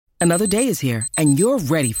Another day is here, and you're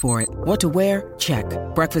ready for it. What to wear? Check.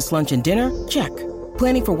 Breakfast, lunch, and dinner? Check.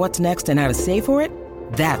 Planning for what's next and how to save for it?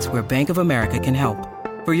 That's where Bank of America can help.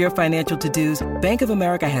 For your financial to-dos, Bank of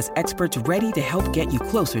America has experts ready to help get you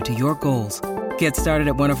closer to your goals. Get started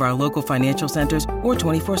at one of our local financial centers or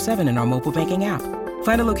 24/7 in our mobile banking app.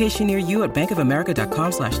 Find a location near you at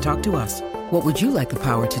bankofamerica.com/talktous. What would you like the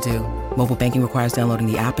power to do? Mobile banking requires downloading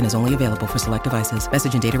the app and is only available for select devices.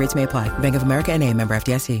 Message and data rates may apply. Bank of America N.A., member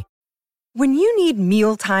FDIC. When you need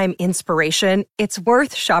mealtime inspiration, it's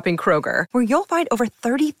worth shopping Kroger, where you'll find over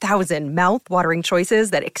 30,000 mouth-watering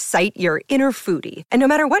choices that excite your inner foodie. And no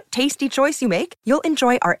matter what tasty choice you make, you'll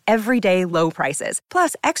enjoy our everyday low prices,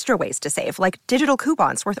 plus extra ways to save, like digital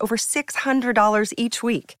coupons worth over $600 each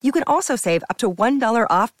week. You can also save up to $1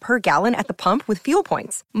 off per gallon at the pump with fuel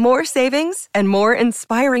points. More savings and more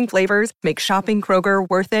inspiring flavors make shopping Kroger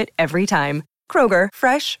worth it every time. Kroger,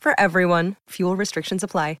 fresh for everyone. Fuel restrictions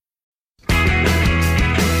apply.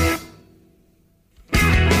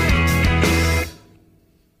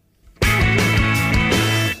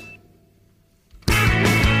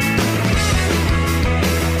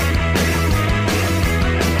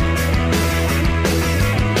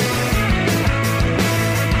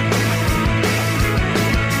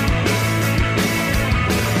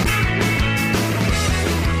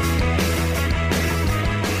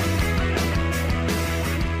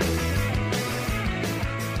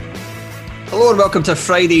 Hello and welcome to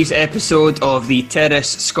Friday's episode of the Terrace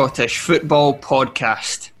Scottish Football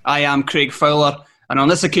Podcast. I am Craig Fowler, and on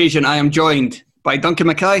this occasion I am joined by Duncan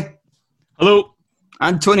Mackay. Hello.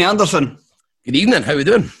 And Tony Anderson. Good evening, how are we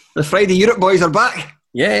doing? The Friday Europe boys are back.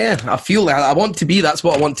 Yeah, I feel like I want to be, that's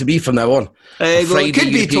what I want to be from now on. Well, it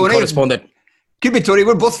could be, Tony. Correspondent. Could be, Tony.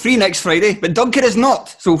 We're both free next Friday, but Duncan is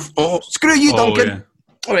not. So screw you, Duncan. Yeah.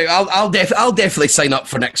 All right, I'll definitely sign up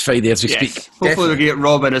for next Friday as we speak. Hopefully we get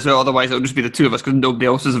Robin as well, otherwise it'll just be the two of us because nobody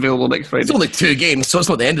else is available next Friday. It's only 2 games, so it's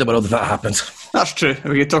not the end of the world if that happens. That's true.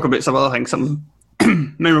 We could talk about some other things, some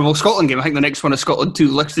memorable Scotland game. I think the next one is Scotland 2,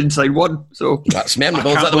 Liechtenstein 1. So that's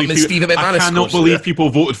memorable. Is that the one that Steve McManus I cannot believe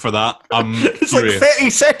people voted for that. It's furious. like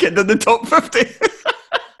 32nd in the top 50.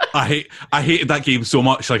 I hated that game so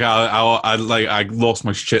much. Like I lost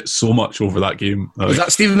my shit so much over that game. Was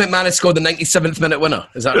that Stephen McManus scored the 97th minute winner?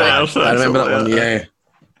 Is that right? I remember that one. Yeah.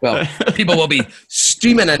 Well, people will be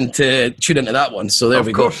streaming in to tune into that one. So there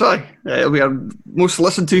we go. Of course, it'll be our most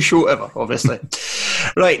listened to show ever, obviously.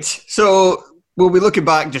 Right. So we'll be looking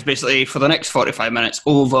back just basically for the next 45 minutes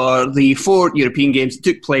over the 4 European games that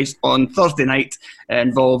took place on Thursday night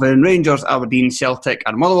involving Rangers, Aberdeen, Celtic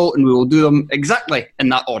and Motherwell, and we will do them exactly in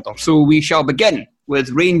that order. So we shall begin with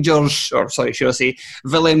Rangers,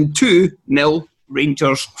 Willem 2-0,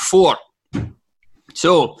 Rangers 4.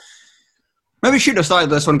 So maybe we shouldn't have started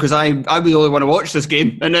this one because I really only want to watch this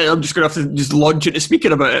game and I'm just going to have to just launch into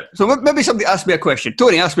speaking about it. So maybe somebody ask me a question.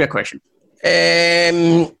 Tony, ask me a question.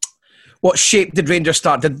 What shape did Rangers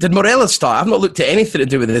start? Did Morelos start? I've not looked at anything to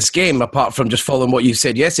do with this game apart from just following what you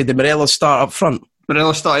said yesterday. Did Morelos start up front?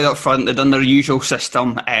 Morelos started up front. They'd done their usual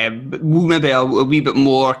system. Maybe a wee bit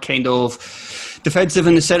more kind of defensive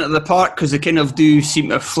in the centre of the park because they kind of do seem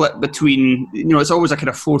to flip between, it's always a kind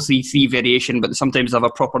of 4-3-3 variation, but sometimes they have a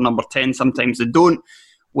proper number 10, sometimes they don't.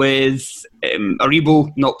 With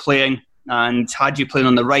Aribo not playing and Hadji playing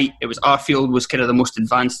on the right, it was Arfield was kind of the most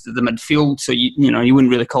advanced of the midfield, so you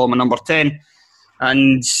wouldn't really call him a number 10.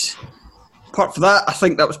 And apart from that, I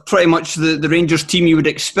think that was pretty much the Rangers team you would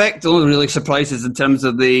expect. The only really surprises in terms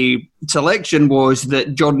of the selection was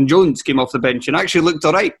that Jordan Jones came off the bench and actually looked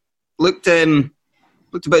all right. Looked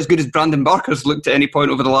about as good as Brandon Barker's looked at any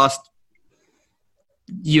point over the last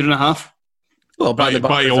year and a half. Well, but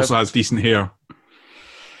he also has decent hair.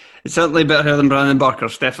 It's certainly better hair than Brandon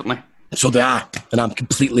Barker's, definitely. So do I, and I'm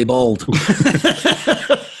completely bald.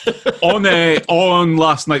 On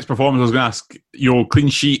last night's performance, I was going to ask, clean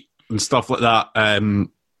sheet and stuff like that.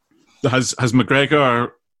 Has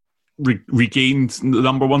McGregor regained the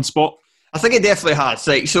number 1 spot? I think it definitely has.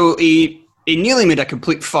 So he nearly made a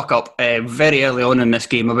complete fuck up very early on in this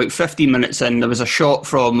game. About 15 minutes in, there was a shot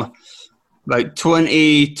from about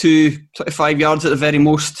 22, 25 yards at the very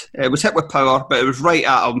most. It was hit with power, but it was right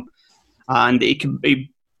at him, and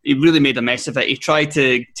he really made a mess of it. He tried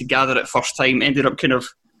to gather it first time, ended up kind of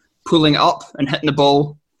pulling it up and hitting the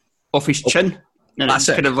ball off his chin, and it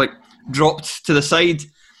kind of like dropped to the side.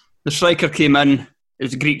 The striker came in. It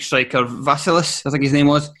was a Greek striker, Vasilis, I think his name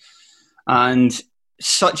was, and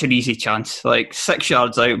such an easy chance, like 6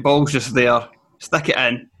 yards out, ball's just there, stick it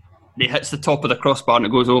in. He hits the top of the crossbar and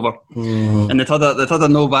it goes over. And they'd had a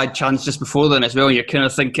no bad chance just before then as well. You're kind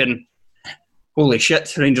of thinking, holy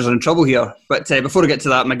shit, Rangers are in trouble here. But before I get to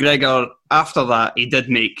that, McGregor, after that, he did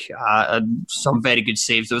make some very good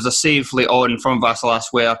saves. There was a save late on from Vasilas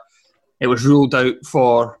where it was ruled out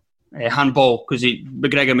for handball because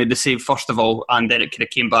McGregor made the save first of all, and then it kind of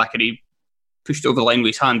came back and he pushed it over the line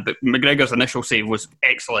with his hand. But McGregor's initial save was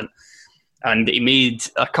excellent. And he made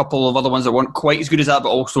a couple of other ones that weren't quite as good as that, but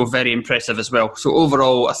also very impressive as well. So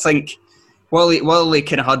overall, I think while he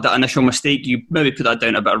kind of had that initial mistake, you maybe put that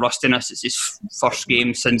down a bit of rustiness. It's his first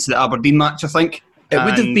game since the Aberdeen match, I think. It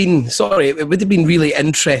would have been really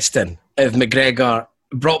interesting if McGregor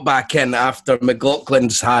brought back in after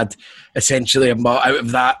McLaughlin's had essentially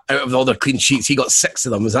out of all their clean sheets, he got 6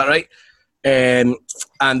 of them. Is that right? And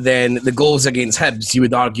then the goals against Hibs, you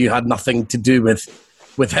would argue, had nothing to do with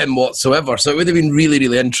him whatsoever. So it would have been really,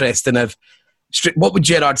 really interesting if. What would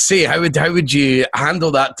Gerrard say? How would you handle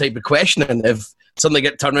that type of questioning if suddenly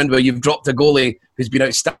get turned around where you've dropped a goalie who's been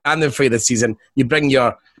outstanding for you this season? You bring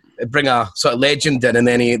a sort of legend in, and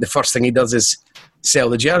then the first thing he does is sell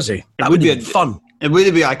the jersey. That would be fun. It would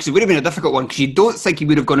have been a difficult one because you don't think he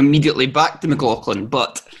would have gone immediately back to McLaughlin,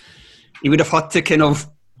 but he would have had to kind of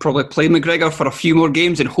probably play McGregor for a few more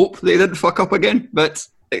games and hope they didn't fuck up again. But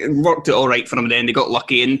it worked out all right for him then. They got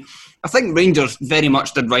lucky, and I think Rangers very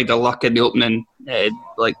much did ride their luck in the opening,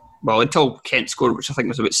 until Kent scored, which I think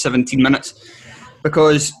was about 17 minutes,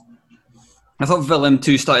 because I thought Willem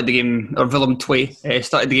 2 started the game, or Willem 2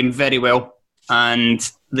 started the game very well,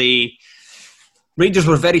 and the Rangers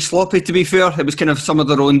were very sloppy, to be fair. It was kind of some of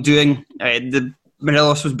their own doing.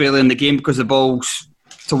 Morelos was barely in the game because the balls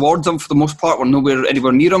towards him, for the most part, were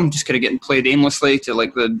anywhere near him, just kind of getting played aimlessly to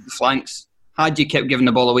like the flanks. Hadji kept giving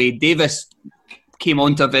the ball away. Davis came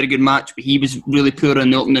on to a very good match, but he was really poor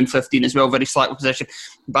in the opening 15 as well, very slack position.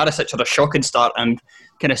 Barisic had a shocking start and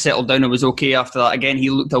kind of settled down and was okay after that. Again,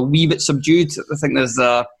 he looked a wee bit subdued. I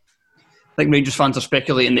think Rangers fans are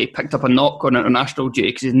speculating that he picked up a knock on international duty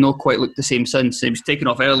because he's not quite looked the same since. He was taken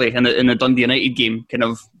off early in the Dundee United game, kind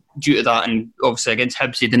of due to that, and obviously against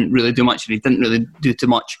Hibs he didn't really do much, and he didn't really do too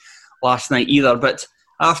much last night either. But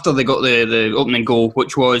after they got the opening goal,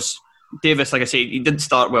 which was Davis, like I say, he did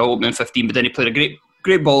start well opening 15, but then he played a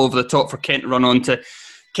great ball over the top for Kent to run on to.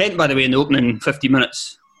 Kent, by the way, in the opening 50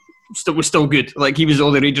 minutes was still good. Like, he was the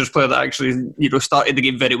only Rangers player that actually started the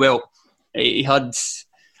game very well. He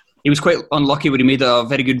was quite unlucky when he made a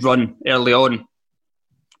very good run early on,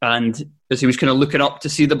 and as he was kind of looking up to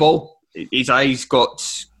see the ball, his eyes got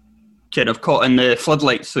kind of caught in the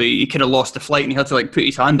floodlights, so he kind of lost the flight and he had to like put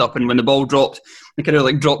his hand up, and when the ball dropped, he kind of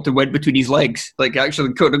like dropped and went between his legs, like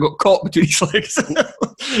actually kind of got caught between his legs.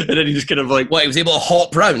 And then he just kind of like... He was able to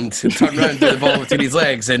hop round and turn round to the ball between his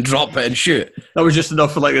legs and drop it and shoot. That was just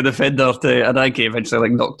enough for like the defender to, and Anke eventually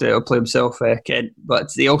like knocked it out, play himself, Kent. But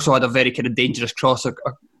he also had a very kind of dangerous cross,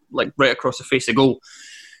 like right across the face of goal.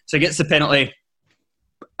 So he gets the penalty.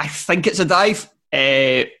 I think it's a dive.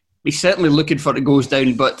 He's certainly looking for it goes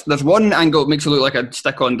down, but there's one angle that makes it look like a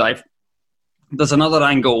stick-on dive. There's another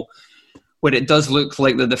angle where it does look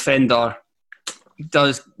like the defender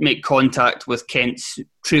does make contact with Kent's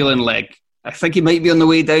trailing leg. I think he might be on the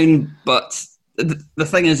way down, but the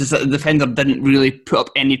thing is that the defender didn't really put up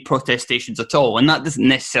any protestations at all, and that doesn't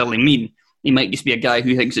necessarily mean he might just be a guy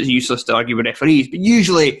who thinks it's useless to argue with referees. But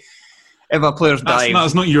usually, if a player's dived...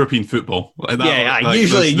 That's not European football.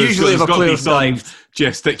 Usually if a player's dived...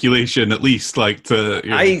 gesticulation, at least, like to...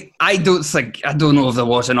 I don't know if there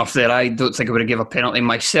was enough there. I don't think I would have given a penalty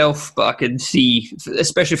myself, but I could see,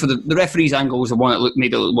 especially for the referee's angle was the one that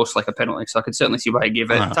made it look most like a penalty, so I could certainly see why he gave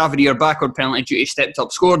it. Tavernier back on penalty duty, stepped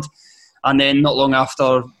up, scored, and then not long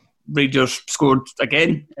after, Rangers scored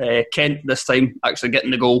again. Kent, this time, actually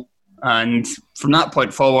getting the goal, and from that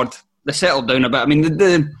point forward, they settled down a bit. I mean,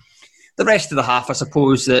 the rest of the half, I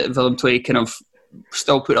suppose, that Willem II kind of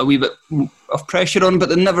still put a wee bit of pressure on, but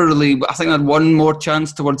they never really... I think they had one more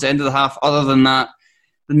chance towards the end of the half. Other than that,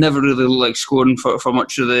 they never really looked like scoring for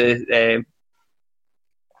much of the...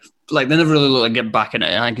 they never really looked like getting back in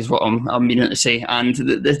it, I think is what I'm meaning to say. And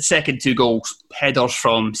the second two goals, headers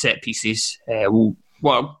from set pieces.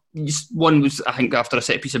 One was, I think, after a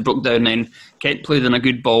set piece had broke down, then Kent played in a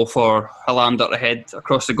good ball for Hollander to head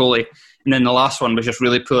across the goalie. And then the last one was just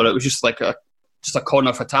really poor. It was just like a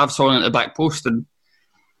corner for Tav throwing at the back post, and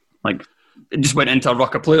like it just went into a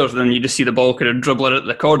ruck of players, and then you just see the ball kind of dribbling at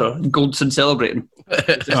the corner. Goldson celebrating.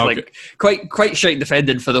 It's just like quite shite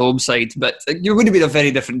defended for the home side. But it would have been a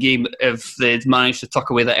very different game if they'd managed to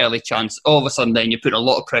tuck away that early chance. All of a sudden, then you put a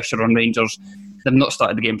lot of pressure on Rangers. They've not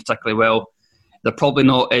started the game particularly well. They're probably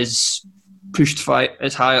not as pushed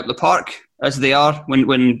as high up the park as they are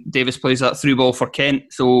when Davis plays that through ball for Kent.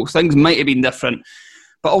 So things might have been different.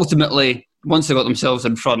 But ultimately, once they got themselves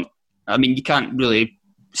in front, I mean, you can't really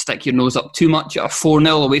stick your nose up too much at a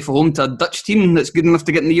 4-0 away from home to a Dutch team that's good enough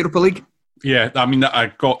to get in the Europa League. Yeah, I mean, I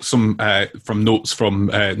got some from notes from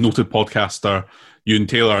noted podcaster Ewan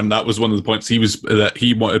Taylor, and that was one of the points he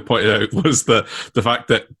wanted to point out, was the fact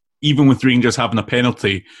that even with Rangers having a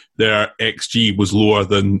penalty, their XG was lower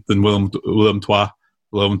than Willem Twa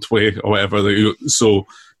or whatever. So,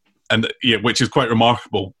 and yeah, which is quite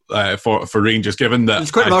remarkable for Rangers, given that it's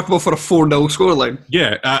quite remarkable for a 4-0 scoreline.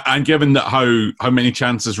 Yeah, and given that how many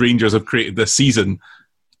chances Rangers have created this season,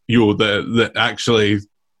 that actually.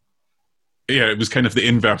 Yeah, it was kind of the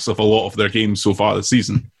inverse of a lot of their games so far this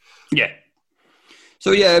season. Yeah.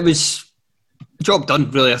 So yeah, it was job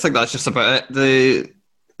done. Really, I think that's just about it.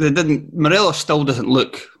 Morelos still doesn't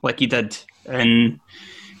look like he did in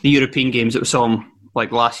the European games that we saw him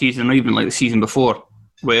like last season, or even like the season before,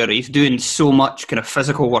 where he's doing so much kind of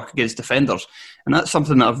physical work against defenders, and that's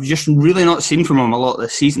something that I've just really not seen from him a lot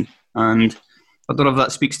this season. And I don't know if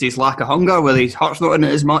that speaks to his lack of hunger, whether his heart's not in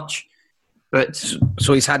it as much. But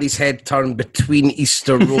so he's had his head turned between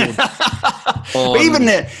Easter Road even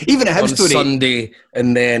at him story Sunday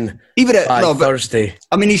and then Thursday.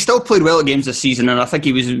 I mean, he still played well at games this season, and I think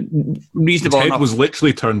he was reasonable his head enough. Was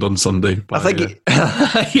literally turned on Sunday. I think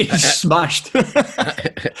he smashed.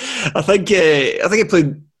 I think he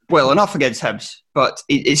played well enough against Hibs, but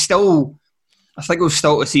it's still. I think we'll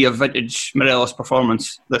still to see a vintage Morelos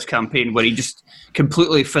performance this campaign where he just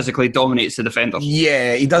completely physically dominates the defender.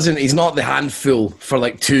 Yeah, he doesn't. He's not the handful for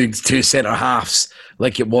like two centre halves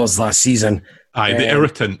like it was last season. Aye, the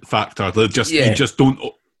irritant factor. You just don't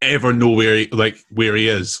ever know where he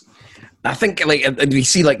is. I think and we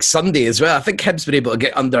see like Sunday as well. I think Hibs were able to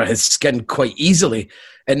get under his skin quite easily.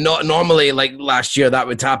 And not normally, like last year, that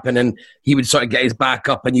would happen, and he would sort of get his back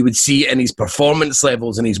up, and you would see it in his performance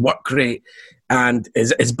levels and his work rate and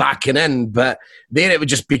his backing in. But then it would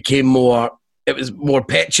just became more. It was more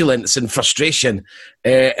petulance and frustration,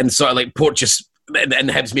 and sort of like Porteous and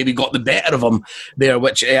Hibs maybe got the better of him there,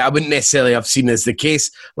 which I wouldn't necessarily have seen as the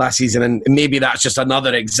case last season. And maybe that's just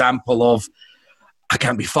another example of. I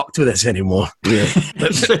can't be fucked with this anymore. Yeah.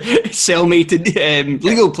 Cellmated,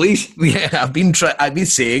 legal, please. Yeah, I've been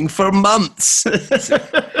saying for months.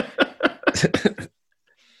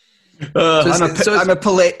 I'm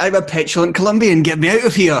a petulant Colombian. Get me out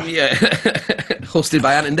of here. Yeah, hosted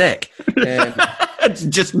by Ant and Deck. It's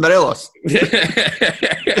just Morelos.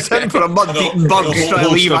 It's him for a month eating bugs trying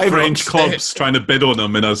to leave French clubs trying to bid on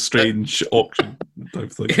him in a strange auction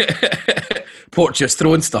type thing. Porteous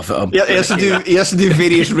throwing stuff at him. Yeah, he has to do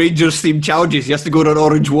various Rangers themed challenges. He has to go on an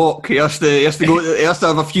orange walk. He has to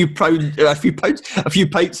have a few pints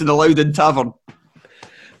in the Louden Tavern.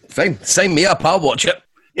 Fine, sign me up. I'll watch it.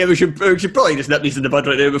 Yeah, we should probably just nip these in the bud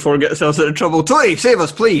right now before we get ourselves into trouble. Tony, save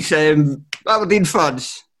us, please. Aberdeen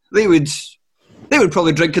fans, they would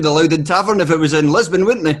probably drink in the Louden Tavern if it was in Lisbon,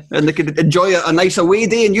 wouldn't they? And they could enjoy a nice away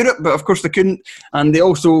day in Europe, but of course they couldn't. And they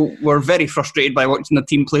also were very frustrated by watching the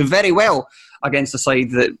team play very well against a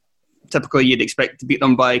side that typically you'd expect to beat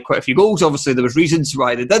them by quite a few goals. Obviously, there was reasons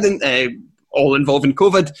why they didn't, all involving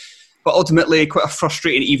COVID, but ultimately quite a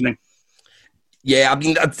frustrating evening. Yeah, I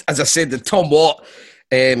mean, as I said, the Tom Watt,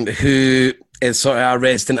 who is sort of a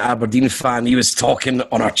resident Aberdeen fan, he was talking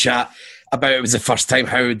on our chat about it was the first time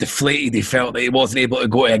how deflated he felt that he wasn't able to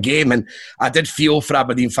go to a game. And I did feel for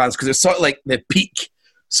Aberdeen fans because it's sort of like the peak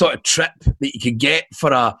sort of trip that you could get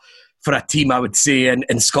for a team, I would say,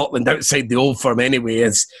 in Scotland, outside the Old Firm anyway,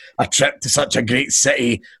 is a trip to such a great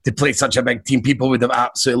city to play such a big team. People would have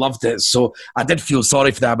absolutely loved it. So I did feel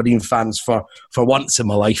sorry for the Aberdeen fans for once in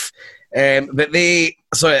my life. But they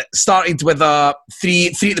started with three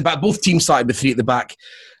at the back. Both teams started with three at the back,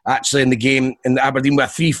 actually, in the game. In Aberdeen with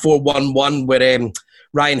a 3-4-1-1, where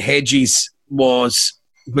Ryan Hedges was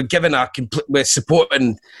given was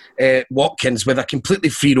supporting Watkins with a completely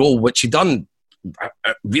free role, which he done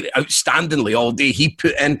really outstandingly all day. He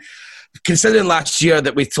put in, considering last year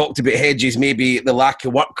that we talked about Hedges, maybe the lack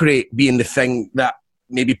of work rate being the thing that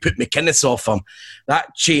maybe put McInnes off him.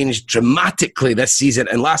 That changed dramatically this season,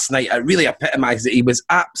 and last night it really epitomised that he was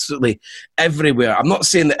absolutely everywhere. I'm not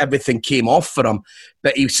saying that everything came off for him,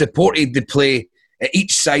 but he supported the play at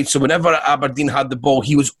each side. So whenever Aberdeen had the ball,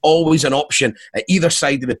 he was always an option at either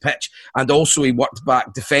side of the pitch, and also he worked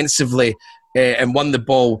back defensively and won the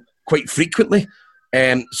ball quite frequently.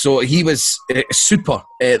 So he was super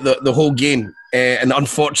the whole game, and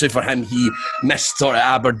unfortunately for him, he missed sort of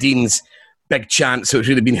Aberdeen's big chance. So it's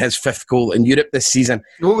really been his fifth goal in Europe this season.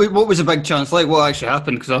 What was a big chance like? What actually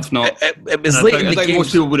happened? Because I've not. It was late in the game. I think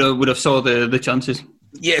most people would have saw the chances.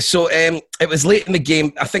 Yeah, so it was late in the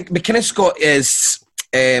game. I think McInnes got his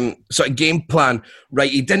sort of game plan,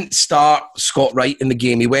 right? He didn't start Scott Wright in the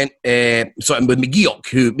game. He went sort of with McGeoch,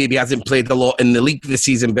 who maybe hasn't played a lot in the league this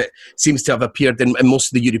season, but seems to have appeared in most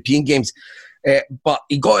of the European games. But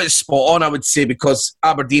he got it spot on, I would say, because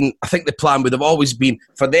Aberdeen, I think the plan would have always been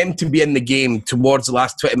for them to be in the game towards the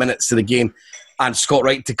last 20 minutes of the game and Scott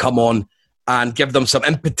Wright to come on and give them some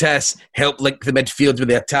impetus, help link the midfield with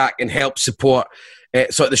the attack and help support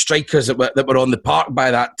sort of the strikers that were on the park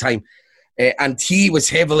by that time. And he was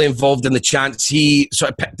heavily involved in the chance. He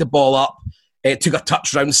sort of picked the ball up, took a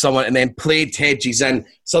touch round someone and then played Hedges in.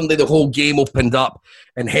 Suddenly the whole game opened up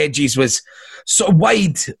and Hedges was sort of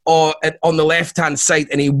wide on the left-hand side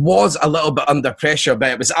and he was a little bit under pressure,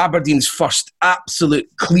 but it was Aberdeen's first absolute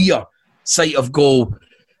clear sight of goal.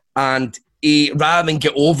 And he, rather than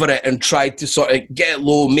get over it and try to sort of get it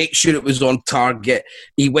low, make sure it was on target,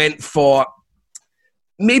 he went for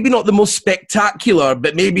maybe not the most spectacular,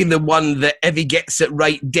 but maybe the one that if he gets it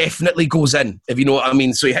right, definitely goes in, if you know what I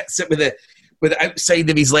mean. So he hits it with the outside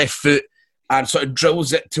of his left foot and sort of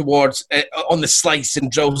drills it towards, on the slice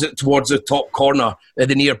and drills it towards the top corner,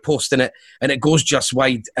 the near post in it, and it goes just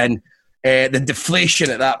wide. And the deflation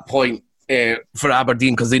at that point for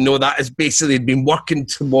Aberdeen, because they know that has basically been working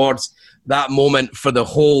towards that moment for the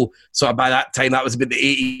whole, sort of by that time, that was about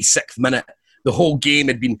the 86th minute. The whole game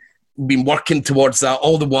had been working towards that,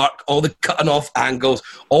 all the work, all the cutting off angles,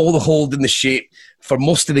 all the holding the shape. For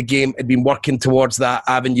most of the game, had been working towards that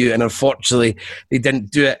avenue, and unfortunately, they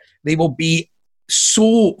didn't do it. They will be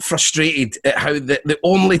so frustrated at how the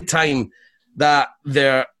only time that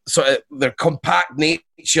their compact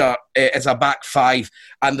nature as a back five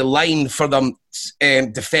and the line for them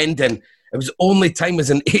defending, it was the only time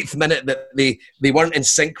was in 8th minute that they weren't in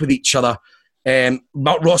sync with each other.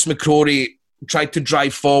 But Ross McCrory tried to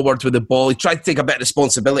drive forward with the ball. He tried to take a bit of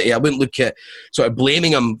responsibility. I wouldn't look at sort of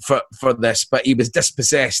blaming him for this, but he was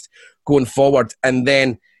dispossessed going forward. And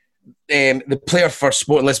then the player for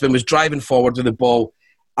Sporting Lisbon was driving forward with the ball,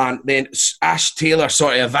 and then Ash Taylor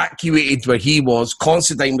sort of evacuated where he was.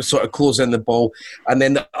 Considine was sort of closing the ball, and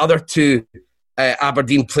then the other two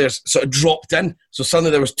Aberdeen players sort of dropped in. So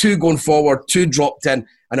suddenly there was two going forward, two dropped in,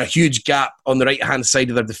 and a huge gap on the right-hand side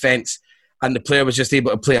of their defence. And the player was just able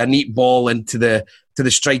to play a neat ball into the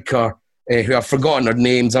striker, who I've forgotten their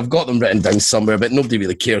names. I've got them written down somewhere, but nobody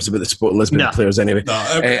really cares about the Sporting Lisbon players anyway.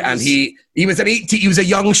 And he was he was a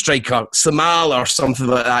young striker, Samal or something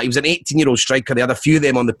like that. He was an 18-year-old striker. They had a few of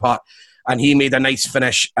them on the park, and he made a nice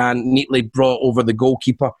finish and neatly brought over the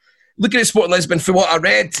goalkeeper. Looking at Sporting Lisbon, for what I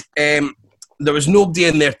read, there was nobody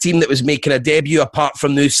in their team that was making a debut apart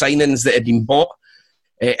from new signings that had been bought.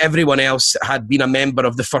 Everyone else had been a member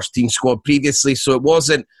of the first team squad previously, so it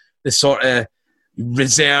wasn't the sort of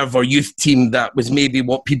reserve or youth team that was maybe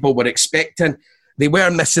what people were expecting. They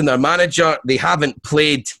were missing their manager. They haven't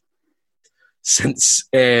played since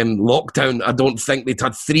lockdown. I don't think they'd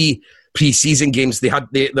had 3 pre-season games. They had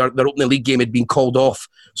their opening league game had been called off,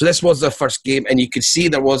 so this was their first game, and you could see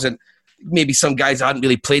there wasn't. Maybe some guys hadn't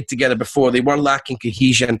really played together before. They were lacking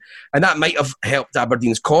cohesion, and that might have helped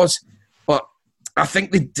Aberdeen's cause. But I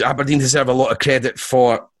think Aberdeen deserve a lot of credit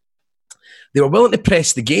for they were willing to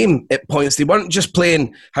press the game at points. They weren't just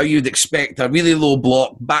playing how you'd expect, a really low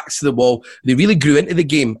block, backs to the wall. They really grew into the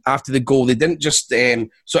game after the goal. They didn't just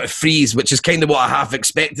sort of freeze, which is kind of what I half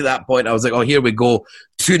expected at that point. I was like, oh, here we go.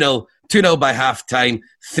 2-0 by half-time,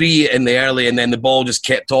 3 in the early, and then the ball just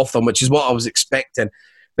kept off them, which is what I was expecting.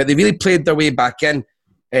 But they really played their way back in.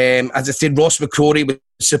 As I said, Ross McCrory was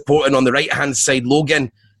supporting on the right-hand side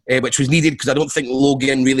Logan, which was needed because I don't think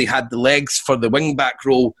Logan really had the legs for the wing-back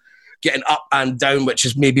role, getting up and down, which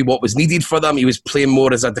is maybe what was needed for them. He was playing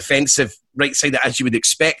more as a defensive right side, as you would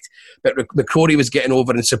expect. But McCrory was getting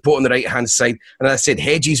over and supporting the right-hand side. And as I said,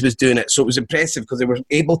 Hedges was doing it. So it was impressive because they were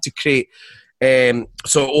able to create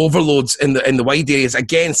sort of overloads in the wide areas.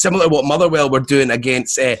 Again, similar to what Motherwell were doing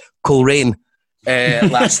against Coleraine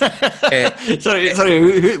last.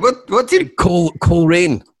 Sorry, what team?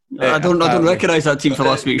 Coleraine. I don't recognise that team for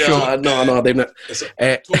last week's show. No, they're not.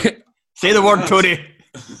 Say the word, Tony.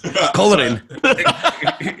 Coleraine.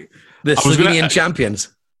 The Slovenian champions.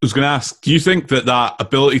 I was going to ask, do you think that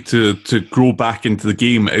ability to grow back into the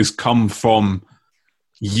game has come from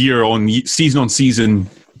season on season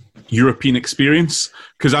European experience?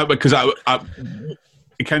 Because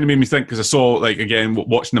it kind of made me think, because I saw, like, again,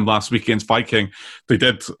 watching them last week against Viking, they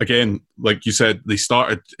did, again, like you said, they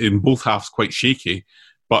started in both halves quite shaky,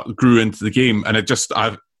 but grew into the game. And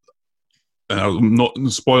I'm not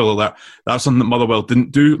spoiler that's something that Motherwell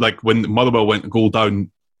didn't do. Like, when Motherwell went a goal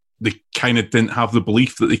down, they kind of didn't have the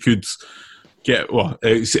belief that they could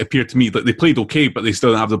it appeared to me that they played okay, but they still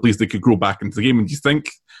didn't have the belief they could grow back into the game. And do you think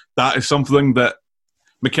that is something that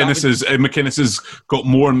McInnes has got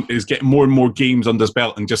is getting more and more games under his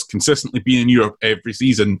belt, and just consistently being in Europe every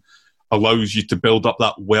season allows you to build up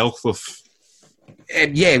that wealth of...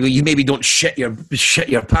 you maybe don't shit your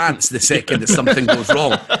pants the second that something goes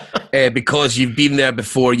wrong, because you've been there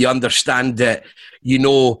before, you understand it,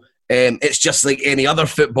 it's just like any other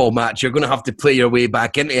football match. You're going to have to play your way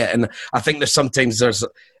back into it, and I think there's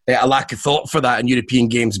a lack of thought for that in European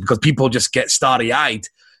games, because people just get starry-eyed,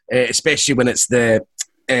 especially when it's the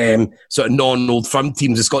sort of non-old firm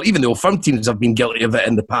teams of Scotland. Even the old firm teams have been guilty of it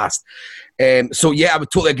in the past. I would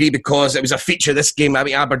totally agree, because it was a feature of this game. I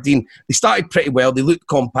mean, Aberdeen, they started pretty well, they looked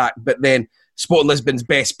compact, but then Sporting Lisbon's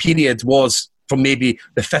best period was from maybe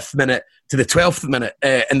the 5th minute to the 12th minute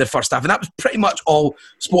in the first half, and that was pretty much all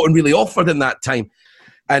Sporting really offered in that time.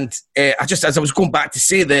 And as I was going back to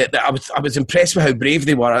say that I was impressed with how brave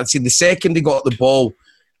they were. I'd say the second they got the ball,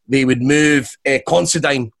 they would move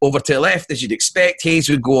Considine over to the left, as you'd expect. Hayes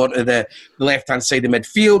would go onto the left-hand side of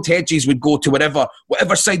midfield. Hedges would go to whatever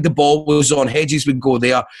side the ball was on. Hedges would go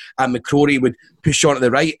there, and McCrory would push on to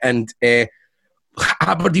the right. And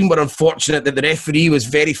Aberdeen were unfortunate that the referee was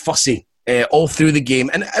very fussy all through the game.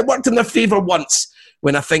 And it worked in their favour once,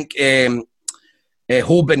 when I think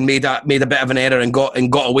Hoban made a bit of an error and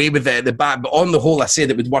got away with it at the back. But on the whole, I said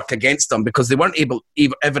it would work against them, because they weren't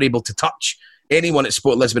ever able to touch anyone at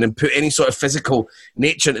Sport Lisbon and put any sort of physical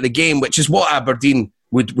nature into the game, which is what Aberdeen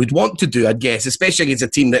would want to do, I guess, especially against a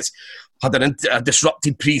team that's had a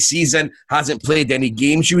disrupted pre-season, hasn't played any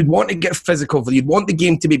games. You would want to get physical. You'd want the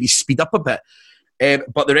game to maybe speed up a bit.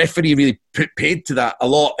 But the referee really paid to that a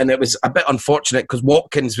lot, and it was a bit unfortunate, because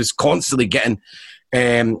Watkins was constantly getting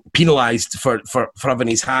penalised for having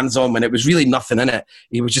his hands on when it was really nothing in it.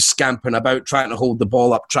 He was just scampering about, trying to hold the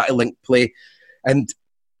ball up, trying to link play. And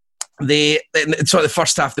the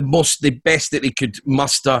first half, the best that they could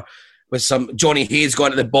muster was some Johnny Hayes going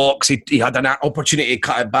to the box. He had an opportunity to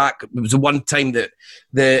cut it back. It was the one time that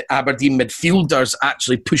the Aberdeen midfielders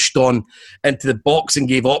actually pushed on into the box and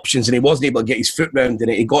gave options, and he wasn't able to get his foot round in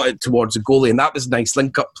it. He got it towards the goalie, and that was a nice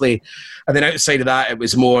link-up play. And then outside of that, it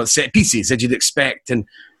was more set pieces, as you'd expect, and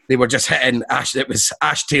they were just hitting Ash. It was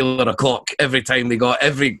Ash Taylor o'clock every time they got.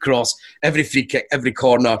 Every cross, every free kick, every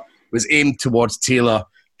corner was aimed towards Taylor,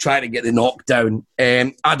 trying to get the knockdown.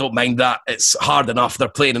 I don't mind that. It's hard enough. They're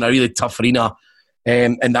playing in a really tough arena,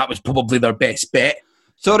 and that was probably their best bet.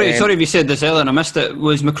 Sorry if you said this earlier and I missed it.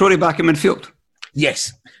 Was McCrory back in midfield?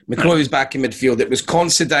 Yes, McCrory was back in midfield. It was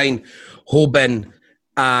Considine, Hoban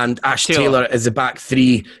and Ash Taylor as the back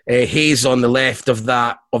three. Hayes on the left of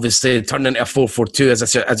that, obviously turned into a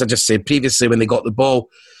 4-4-2, as I just said previously, when they got the ball.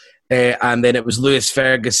 And then it was Lewis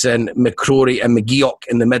Ferguson, McCrory and McGeoch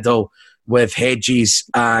in the middle, with Hedges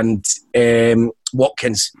and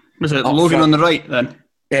Watkins. Was it Logan on the right then?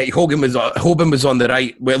 Hoban was on the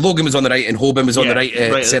right. Well, Logan was on the right and Hoban was on the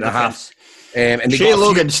right centre half. And Shea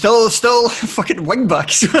Logan still fucking wing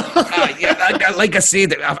backs. Like I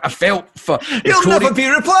said, I felt for. He'll never be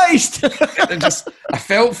replaced. I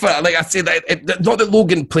felt for, like I said, not that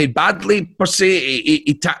Logan played badly per se.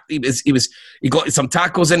 He got some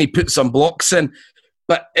tackles in, he put some blocks in,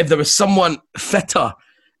 but if there was someone fitter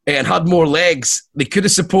and had more legs, they could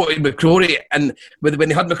have supported McCrory. And when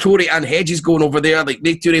they had McCrory and Hedges going over there, like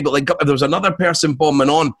they two were able to link up. If there was another person bombing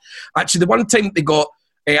on, actually, the one time they got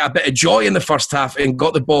a bit of joy in the first half and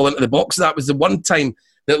got the ball into the box, that was the one time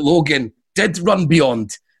that Logan did run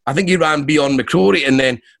beyond. I think he ran beyond McCrory, and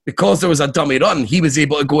then because there was a dummy run, he was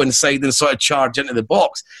able to go inside and sort of charge into the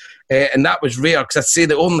box. And that was rare, because I'd say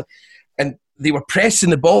and they were pressing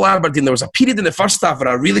the ball, Aberdeen. There was a period in the first half where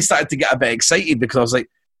I really started to get a bit excited, because I was like,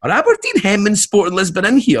 are Aberdeen hemming Sporting Lisbon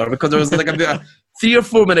in here? Because there was like about a 3 or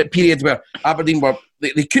 4 minute period where Aberdeen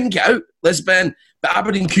they couldn't get out Lisbon, but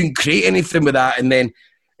Aberdeen couldn't create anything with that. And then,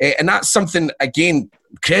 and that's something, again,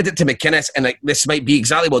 credit to McInnes, and this might be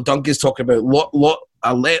exactly what Duncan's talking about,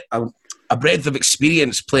 a breadth of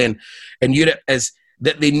experience playing in Europe, is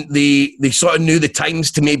that they sort of knew the times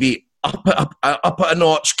to maybe up a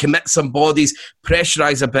notch, commit some bodies,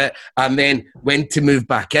 pressurise a bit, and then when to move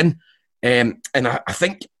back in. And I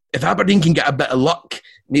think if Aberdeen can get a bit of luck,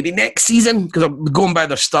 maybe next season, because going by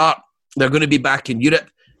their start, they're going to be back in Europe,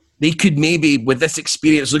 they could maybe, with this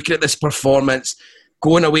experience, looking at this performance,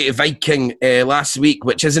 going away to Viking last week,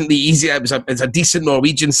 which isn't the easy. It's a decent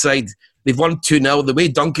Norwegian side. They've won 2-0. The way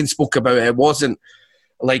Duncan spoke about it, it wasn't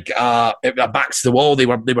like a backs to the wall. They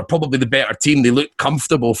were probably the better team. They looked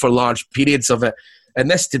comfortable for large periods of it. And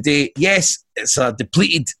this today, yes, it's a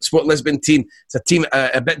depleted Sport Lisbon team. It's a team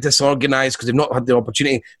a bit disorganised because they've not had the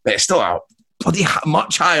opportunity, but it's still a bloody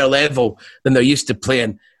much higher level than they're used to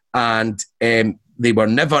playing, and they were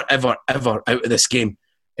never, ever, ever out of this game.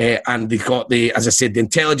 And they've got as I said, the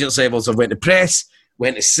intelligence levels of when to press,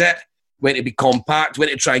 when to sit, when to be compact, when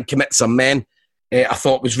to try and commit some men. I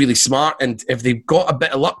thought was really smart. And if they've got a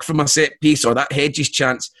bit of luck from a set piece or that Hedges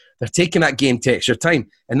chance, they're taking that game to extra time.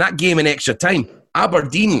 And that game in extra time,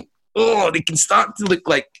 Aberdeen, they can start to look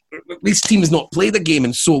like this team's not played a game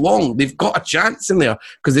in so long. They've got a chance in there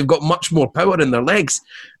because they've got much more power in their legs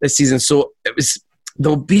this season. So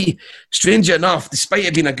they'll be, strangely enough, despite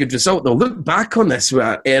it being a good result, they'll look back on this with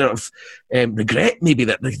an air of regret, maybe,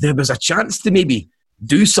 that there was a chance to maybe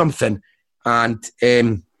do something. And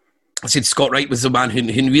I said Scott Wright was the man who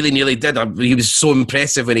really nearly did. He was so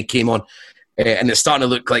impressive when he came on. And it's starting to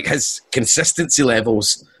look like his consistency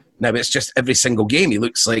levels. Now it's just every single game. He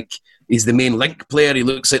looks like he's the main link player. He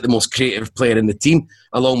looks like the most creative player in the team,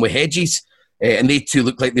 along with Hedges. And they two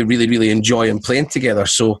look like they really, really enjoy playing together.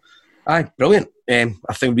 So, brilliant. I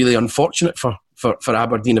think really unfortunate for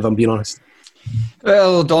Aberdeen, if I'm being honest.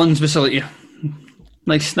 Well, Don's whistle you.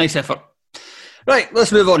 Nice effort. Right,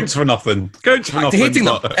 let's move on. Counts for nothing. Hating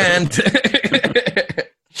them. And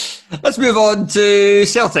let's move on to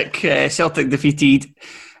Celtic. Celtic defeated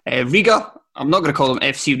Riga. I'm not going to call them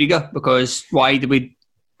FC Riga because why do we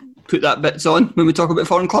put that bits on when we talk about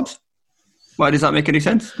foreign clubs? Why does that make any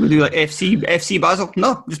sense? We do like FC Basel?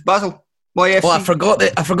 No, just Basel. Why FC? Well,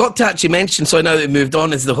 I forgot to actually mention, so now that we've moved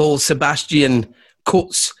on, is the whole Sebastian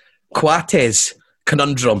Coates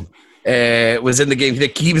conundrum. Was in the game.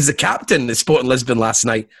 He was the captain at Sporting Lisbon last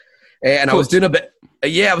night, and I was doing a bit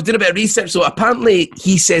of research. So apparently,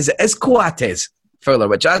 he says it is Coates Fowler,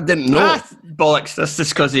 which I didn't know. Bollocks! That's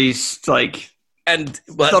just because he's like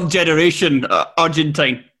third generation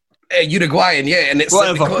Argentine. Uruguayan, yeah, and it's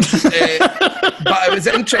whatever. But I was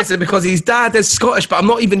interested because his dad is Scottish, but I'm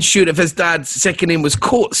not even sure if his dad's second name was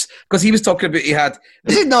Coates because he was talking about he had.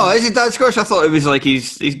 Is his dad Scottish? I thought it was like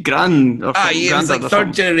his grand. Or he was like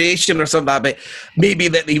third generation or something. But maybe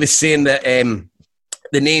that he was saying that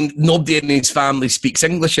the name nobody in his family speaks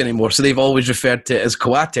English anymore, so they've always referred to it as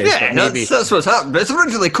Coates. Yeah, that's what's happened. But it's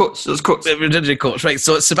originally Coates. It's Coates. Originally Coates, right?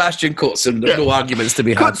 So it's Sebastian Coates, and there's no arguments to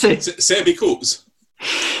be had. Sebi Coates.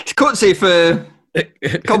 It's Coatsy for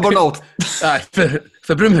Cumbernauld.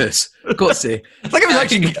 For Broomhouse. Coatsy. I've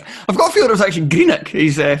got a feeling it was actually Greenock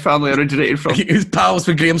his family originated from. He was pals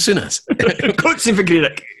with Graham Souness. Coatsy for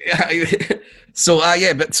Greenock. So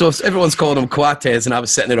everyone's calling him Coates, and I was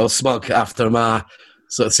sitting there all smug after my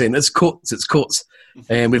sort of saying, it's Coates.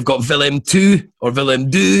 And we've got Willem 2 or Willem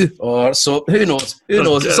Do, or so, who knows?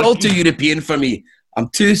 It's all too European for me. I'm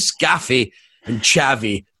too scaffy and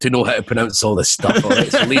chavvy to know how to pronounce all this stuff. All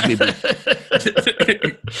right, so leave me be.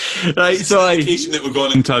 Right, so indication that we're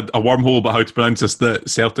going into a wormhole about how to pronounce this, that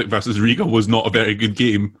Celtic versus Riga was not a very good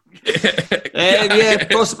game.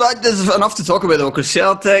 There's enough to talk about though, because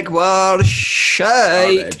Celtic were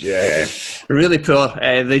shite. Really poor.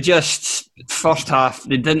 They just, first half,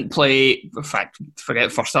 they didn't play, in fact,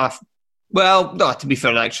 forget first half. Well, no, to be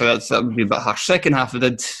fair, actually, that would be a bit harsh. Second half, they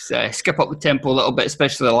did skip up the tempo a little bit,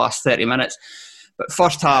 especially the last 30 minutes. But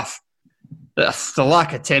first half, the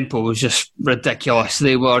lack of tempo was just ridiculous.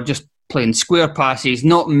 They were just playing square passes,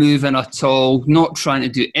 not moving at all, not trying to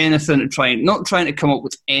do anything, not trying to come up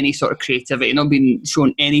with any sort of creativity, not being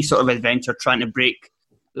shown any sort of adventure, trying to break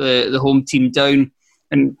the home team down.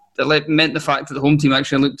 And it meant the fact that the home team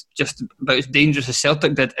actually looked just about as dangerous as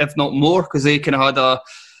Celtic did, if not more, because they kind of had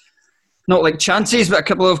not like chances, but a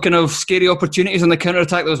couple of kind of scary opportunities on the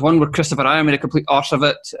counter-attack. There was one where Christopher Ayer made a complete arse of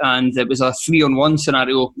it, and it was a 3-on-1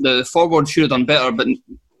 scenario. The forward should have done better, but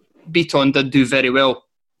Beaton did do very well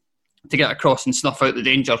to get across and snuff out the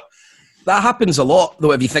danger. That happens a lot,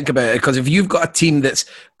 though, if you think about it, because if you've got a team that's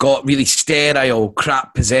got really sterile,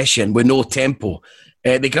 crap possession with no tempo,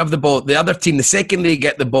 they grab the ball. The other team, the second they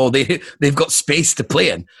get the ball, they've got space to play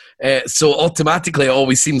in. So automatically, it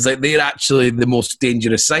always seems like they're actually the most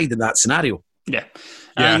dangerous side in that scenario. Yeah.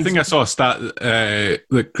 Yeah, I think I saw a stat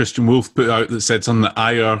that Christian Wolf put out that said something that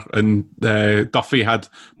Ayer and Duffy had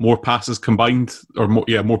more passes combined,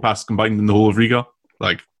 more passes combined than the whole of Riga.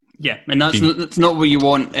 Yeah, and that's not what you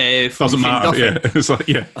want. Doesn't matter. Duffy. Yeah, it's like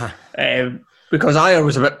because Ayer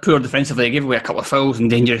was a bit poor defensively. He gave away a couple of fouls in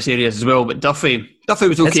dangerous areas as well. But Duffy was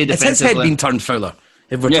okay defensively. Has his head been turned, Fowler?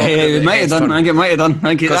 It might have done. I think it might have done.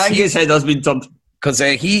 I think his head has been turned. Because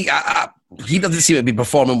he doesn't seem to be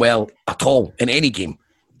performing well at all in any game.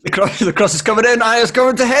 The cross is coming in. Ayer's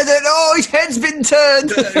going to head it. Oh, his head's been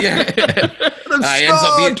turned.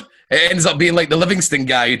 It ends up being like the Livingston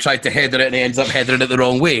guy who tried to header it and he ends up headering it the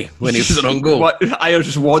wrong way when he was the wrong goal. What? I was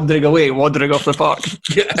just wandering away, wandering off the park. Is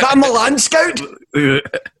that a Milan scout?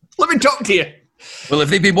 Let me talk to you. Well, if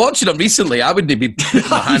they'd been watching him recently, I wouldn't be putting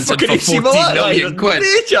my hands in for 14 million quid.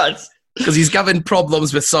 Because he's given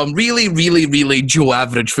problems with some really, really, really Joe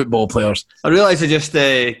average football players. I realised I just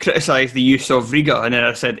criticised the use of Riga, and then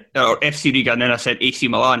I said, or FC Riga, and then I said AC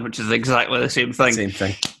Milan, which is exactly the same thing. Same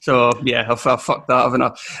thing. So, yeah, I've fucked that, haven't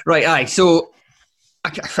I? Right, aye. So,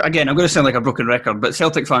 again, I'm going to sound like a broken record, but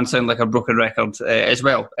Celtic fans sound like a broken record as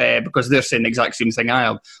well, because they're saying the exact same thing I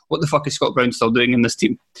am. What the fuck is Scott Brown still doing in this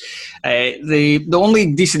team? The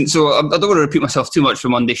only decent... So, I don't want to repeat myself too much for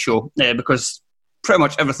Monday's show, because pretty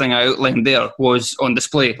much everything I outlined there was on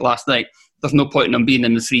display last night. There's no point in him being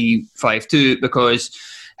in the 3-5-2 because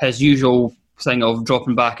his usual thing of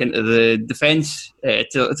dropping back into the defence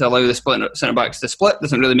to allow the centre-backs to split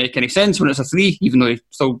doesn't really make any sense when it's a 3, even though he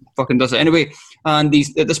still fucking does it anyway. And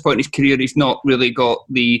at this point in his career, he's not really got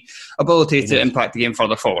the ability to impact the game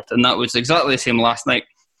further forward. And that was exactly the same last night.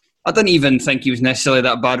 I didn't even think he was necessarily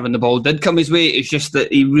that bad when the ball did come his way. It's just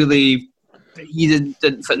that he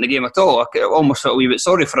didn't fit in the game at all. I almost felt a wee bit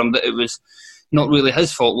sorry for him that it was not really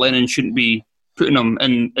his fault. Lennon shouldn't be putting him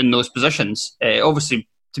in those positions.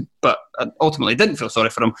 But I ultimately didn't feel sorry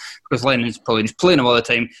for him because Lennon's probably just playing him all the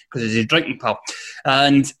time because he's a drinking pal.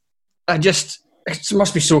 And it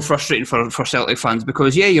must be so frustrating for Celtic fans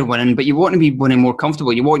because, yeah, you're winning, but you want to be winning more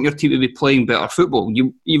comfortable. You want your team to be playing better football.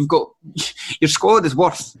 You've got... Your squad is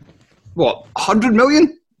worth, 100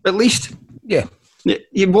 million at least? Yeah.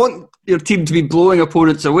 You want your team to be blowing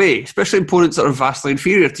opponents away, especially opponents that are vastly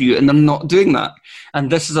inferior to you, and they're not doing that.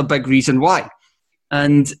 And this is a big reason why.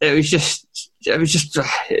 And it's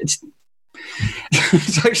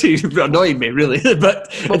actually annoying me, really. But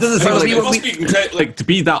it doesn't sound like to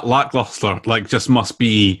be that lackluster. Like, just must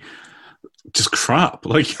be just crap.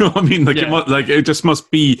 Like, you know what I mean? Like, it just must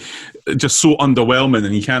be just so underwhelming,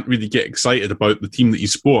 and you can't really get excited about the team that you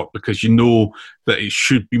support because you know that it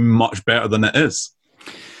should be much better than it is.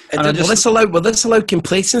 Will this allow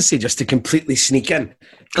complacency just to completely sneak in?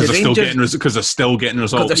 Because they're still getting results. Because they're still getting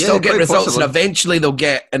results, and eventually they'll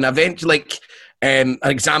get. And eventually, like an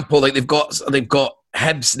example, like they've got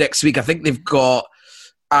Hibs next week. I think they've got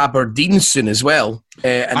Aberdeen soon as well.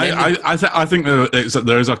 I think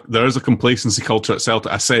there is a complacency culture at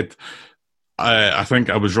Celtic. I think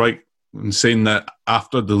I was right in saying that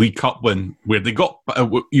after the League Cup win, where they got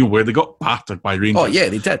battered by Rangers. Oh yeah,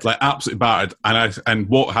 they did, like absolutely battered. And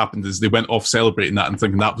what happened is they went off celebrating that and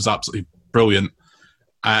thinking that was absolutely brilliant.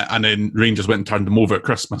 And then Rangers went and turned them over at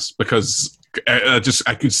Christmas because I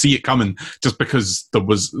could see it coming just because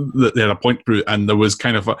they had a point through and there was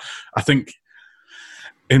kind of I think.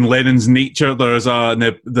 In Lennon's nature,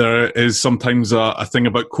 there is sometimes a thing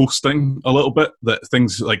about coasting a little bit, that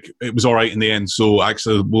things like it was all right in the end. So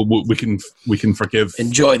actually, we can forgive,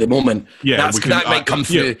 enjoy the moment. Yeah, that might come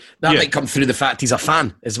through. Might come through the fact he's a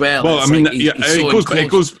fan as well. Well,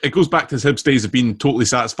 it goes back to his Hibs days of being totally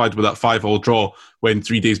satisfied with that 5-5 draw when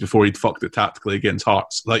 3 days before he'd fucked it tactically against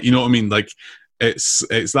Hearts. Like, you know what I mean? Like it's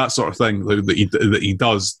that sort of thing that he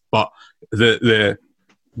does, but the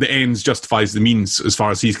ends justifies the means as far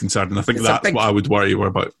as he's concerned, and I think that's what I would worry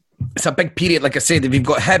about. It's a big period, like I said. We've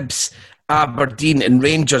got Hibs, Aberdeen and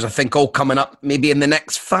Rangers, I think, all coming up maybe in the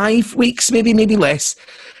next 5 weeks, maybe less.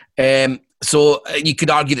 So you could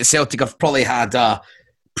argue that Celtic have probably had a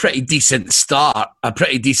pretty decent start in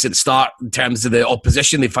terms of the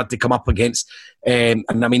opposition they've had to come up against. And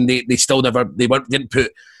I mean, they still didn't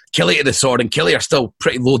put Killie to the sword, and Killie are still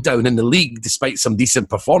pretty low down in the league despite some decent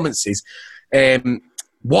performances.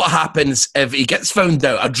 What happens if he gets found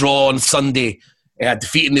out, a draw on Sunday,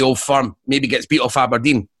 defeating the Old Firm, maybe gets beat off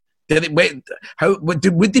Aberdeen? Would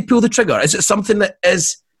they pull the trigger? Is it something that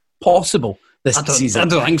is possible this season? I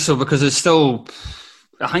don't think so, because it's still...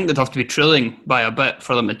 I think they'd have to be trailing by a bit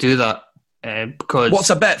for them to do that. Because what's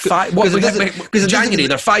a bit? Because January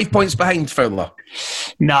they're 5 points behind Fowler.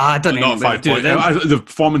 Nah, I don't think 5 points. The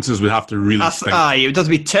performances would have to really stink. It would have to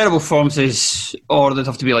be terrible performances, or they'd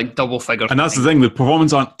have to be like double figures. And that's the thing: the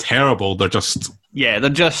performances aren't terrible. They're just mediocre.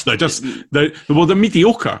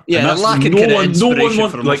 Yeah, they're lacking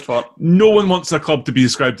no one wants their club to be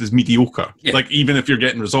described as mediocre. Yeah. Like, even if you're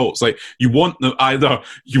getting results, like you want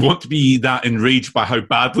to be that enraged by how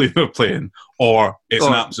badly they're playing, or it's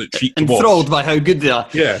an absolute treat to watch. Enthralled by how good they are.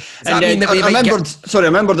 Yeah. And I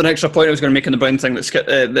remembered an extra point I was going to make on the Brown thing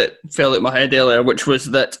that fell out my head earlier, which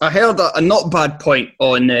was that I heard a not bad point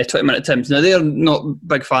on 20 Minute Tims. Now, they're not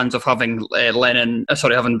big fans of having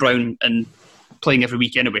having Brown in playing every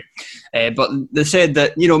week anyway. But they said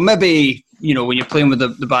that, maybe, when you're playing with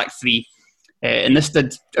the back three, and this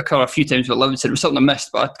did occur a few times with Livingston, it was something I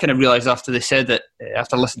missed, but I kind of realised after they said it,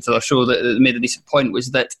 after listening to their show, that they made a decent point,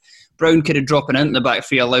 was that Brown kind of dropping out in the back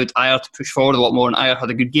three allowed Ayer to push forward a lot more, and Ayer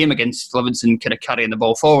had a good game against Livingston, kind of carrying the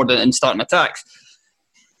ball forward and starting attacks.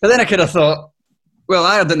 But then I kind of thought, well,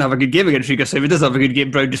 Ayer didn't have a good game against Riga, so if he does have a good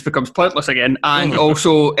game, Brown just becomes pointless again. And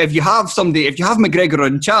also, if you have McGregor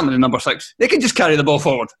and Chapman in number 6, they can just carry the ball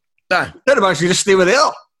forward. Then actually just stay where they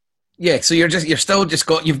are. Yeah, so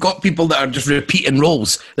you've got people that are just repeating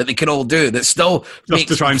roles that they can all do. That still just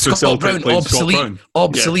to try and Scott Brown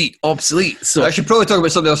obsolete. So I should probably talk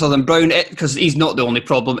about something else other than Brown, because he's not the only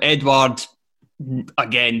problem. Edward,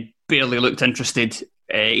 again, barely looked interested.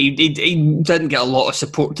 He didn't get a lot of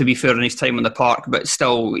support, to be fair, in his time in the park, but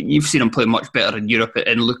still, you've seen him play much better in Europe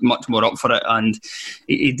and look much more up for it, and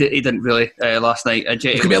he didn't really last night.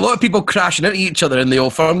 There could be a lot of people crashing into each other in the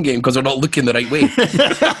Old Firm game because they're not looking the right way.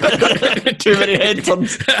 Too many head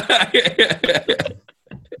turns.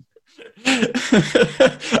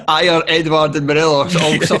 Ayer, Edward and Morelos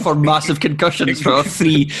all suffer massive concussions for a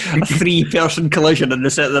three-person collision in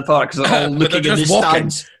the centre of the park, because they're all looking in the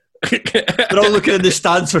stands. They're all looking in the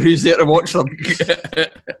stands for who's there to watch them.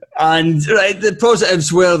 And the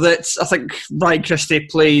positives were that I think Ryan Christie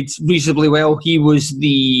played reasonably well. He was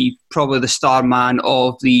probably the star man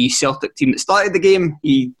of the Celtic team that started the game.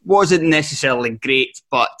 He wasn't necessarily great,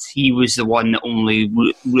 but he was the one that only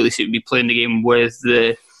really seemed to be playing the game with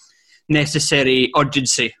the necessary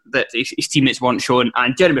urgency that his teammates weren't showing.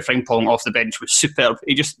 And Jeremy Frimpong off the bench was superb.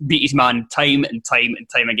 He just beat his man time and time and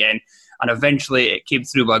time again. And eventually it came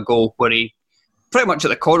through by a goal where he, pretty much at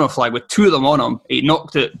the corner flag with two of them on him, he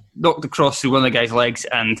knocked the cross through one of the guy's legs,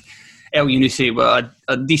 and El Yunusi with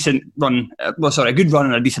a decent run, a good run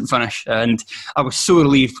and a decent finish. And I was so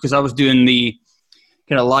relieved, because I was doing the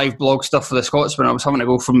kind of live blog stuff for the Scotsman. I was having to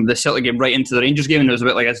go from the Celtic game right into the Rangers game, and it was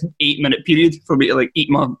about like an 8-minute period for me to like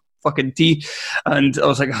eat my fucking tea, and I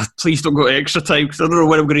was like, please don't go to extra time, because I don't know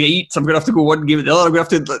when I'm going to eat, so I'm going to have to go one game at the other. I'm going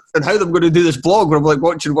to have to, and how I'm going to do this blog where I'm like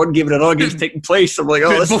watching one game and another game's taking place. I'm like,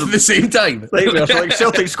 this both at the same time. Nightmare. So like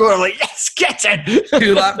Celtic score, I'm like, yes, get in. 2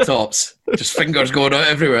 laptops, just fingers going out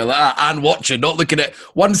everywhere like that, and watching, not looking at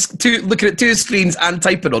looking at 2 screens and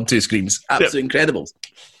typing on 2 screens. Absolutely incredible.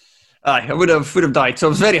 Aye, I would have died. So I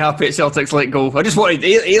was very happy at Celtic's let go. I just wanted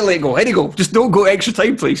a let go. Any go. Just don't go extra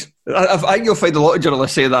time, please. I think you'll find a lot of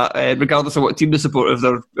journalists say that, regardless of what team they support, if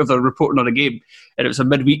they're reporting on a game and it was a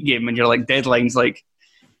midweek game and you're like deadlines like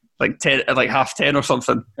 10, like 10:30 or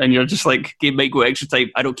something, and you're just like, game might go extra time.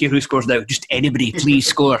 I don't care who scores now. Just anybody, please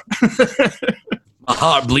score. My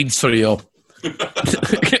heart bleeds for you all.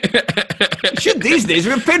 Should these days.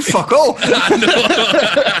 We're paid fuck all.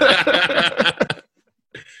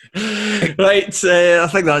 Right, I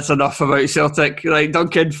think that's enough about Celtic. Right,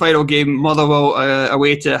 Duncan, final game, Motherwell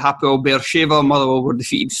away to Hapoel Beersheva. Motherwell were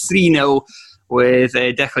defeated 3-0 with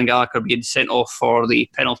Declan Gallagher being sent off for the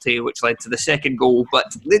penalty, which led to the second goal.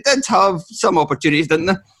 But they did have some opportunities, didn't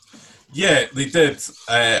they? Yeah, they did.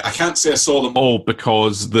 I can't say I saw them all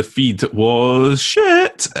because the feed was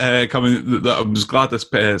shit. I was glad this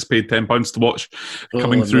paid £10 to watch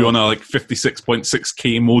coming through on a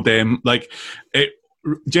 56.6k modem. It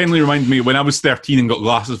generally reminded me when I was 13 and got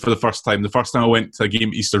glasses for the first time. The first time I went to a game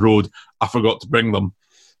at Easter Road, I forgot to bring them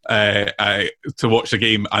to watch the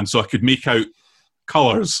game, and so I could make out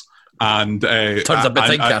colours and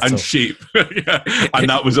shape. Yeah. And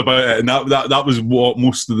that was about it. And that was what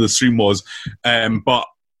most of the stream was. But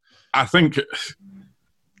I think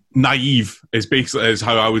naive is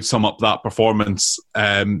how I would sum up that performance.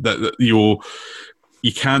 That you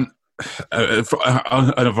can't. In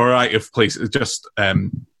a variety of places, just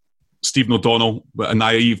Stephen O'Donnell, a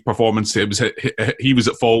naive performance. It was he was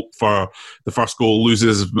at fault for the first goal.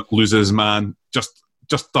 Loses his man. Just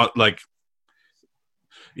thought like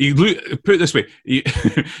put it this way, he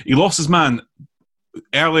lost his man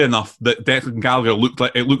early enough that Declan Gallagher looked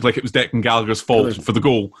like it was Declan Gallagher's fault for the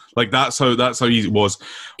goal. Like that's how easy it was.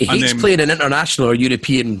 He hates playing in international or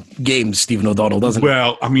European games, Stephen O'Donnell, doesn't he?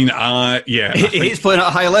 Well, I mean, yeah. He hates playing at a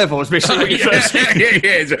high level, is basically what you said.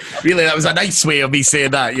 Yeah. Really, that was a nice way of me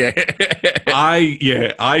saying that, yeah.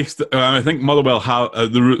 I think Motherwell have,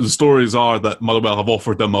 the stories are that Motherwell have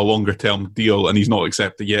offered him a longer term deal and he's not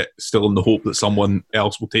accepted yet, still in the hope that someone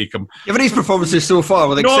else will take him. Given his performances so far,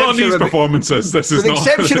 with the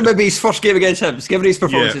exception of maybe his first game against Hibs, given his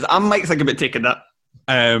performances, I might think about taking that.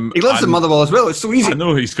 He lives in Motherwell as well. It's so easy. I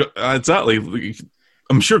know he's got exactly.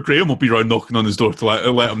 I'm sure Graham will be around knocking on his door to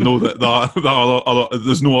let him know that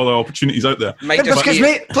there's no other opportunities out there. Mate,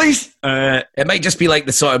 please. It might just be like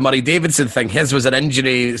the sort of Murray Davidson thing. His was an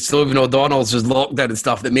injury, Stephen O'Donnell's was lockdown and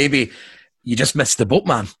stuff, that maybe you just missed the boat,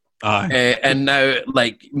 man. And now,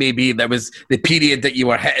 like, maybe there was the period that you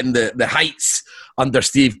were hitting the heights under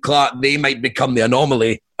Steve Clarke. They might become the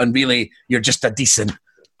anomaly, and really you're just a decent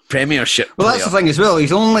Premiership player. Well, that's the thing as well.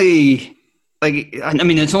 He's only...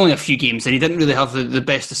 it's only a few games, and he didn't really have the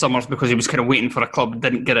best of summers because he was kind of waiting for a club and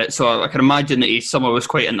didn't get it. So I can imagine that his summer was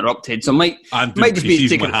quite interrupted. So might just be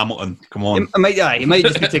taking with Hamilton. Come on, he might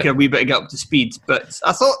just be taking a wee bit to get up to speed. But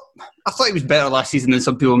I thought he was better last season than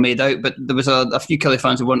some people made out. But there was a few Killie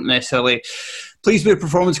fans who weren't necessarily pleased with the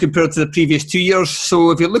performance compared to the previous 2 years.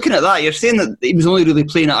 So if you're looking at that, you're saying that he was only really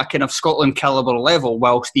playing at a kind of Scotland calibre level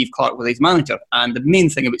while Steve Clarke was his manager. And the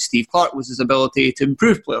main thing about Steve Clarke was his ability to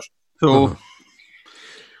improve players. So.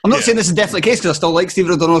 I'm not saying this is definitely the case, because I still like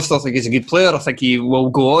Stephen O'Donnell. I still think he's a good player. I think he will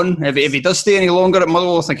go on. If he does stay any longer at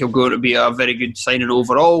Motherwell, I think he'll go on to be a very good signing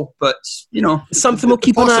overall. But, something we'll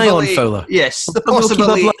keep an eye on, Fowler. Yes, the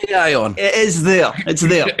possibility. We'll keep an eye on. It is there. It's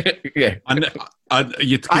there. Yeah. And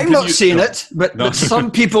I'm not saying it, but some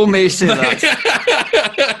people may say that.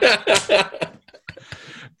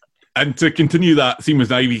 And to continue that theme with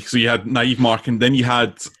Naive, so you had Naive Mark, and then you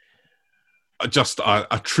had just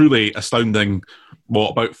a truly astounding,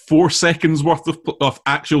 about 4 seconds worth of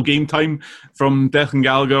actual game time from Declan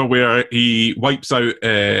Gallagher, where he wipes out.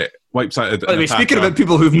 By the way, speaking about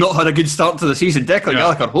people who've not had a good start to the season, Declan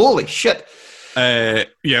Gallagher, holy shit! And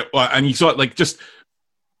you saw it, like, just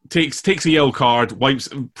takes a yellow card,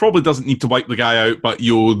 probably doesn't need to wipe the guy out, but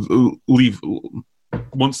you'll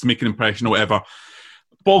wants to make an impression or whatever.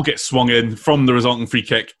 Ball gets swung in from the resulting free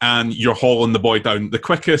kick, and you're hauling the boy down. The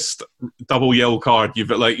quickest double yellow card you've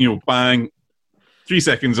bang. 3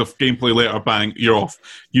 seconds of gameplay later, bang, you're off.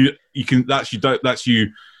 You can that's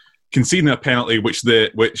you conceding a penalty, which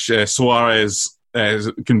Suarez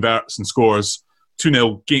converts and scores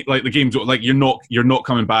 2-0. Like, the game's like you're not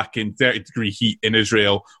coming back in 30-degree heat in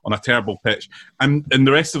Israel on a terrible pitch, and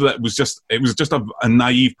the rest of it was just a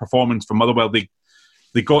naive performance from Motherwell.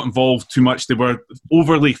 They got involved too much. They were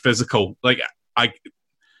overly physical.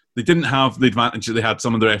 They didn't have the advantage that they had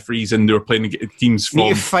some of the referees, and they were playing teams from...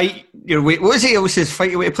 You fight your way... What is it he always says? Fight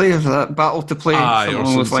your way to play? Or that battle to play?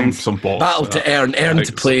 Some box. Battle to earn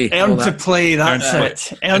to play. Earn to play,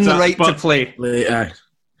 that's it. Earn the right to play.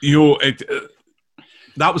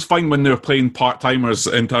 That was fine when they were playing part-timers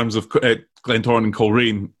in terms of Glentoran and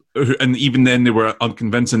Coleraine, and even then they were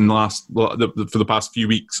unconvincing for the past few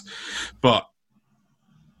weeks. But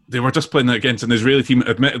they were just playing against an Israeli team,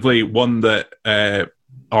 admittedly one that...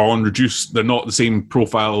 are on reduced. They're not the same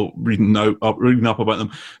profile, reading up about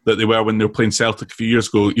them, that they were when they were playing Celtic a few years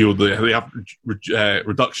ago. They have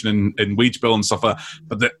reduction in wage bill and stuff like that,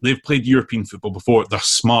 but they've played European football before. They're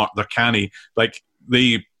smart, they're canny.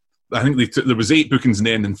 There was 8 bookings in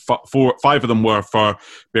the end, and 5 of them were for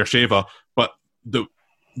Beersheva, but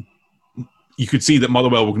you could see that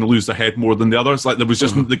Motherwell were going to lose their head more than the others. Like, there was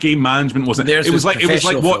just the game management wasn't. It was like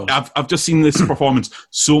what I've just seen this performance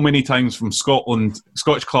so many times from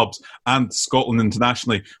Scottish clubs and Scotland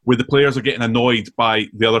internationally, where the players are getting annoyed by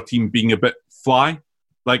the other team being a bit fly,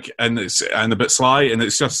 and a bit sly, and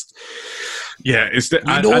it's just. Yeah,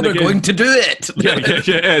 they're going to do it.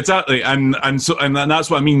 yeah, exactly, and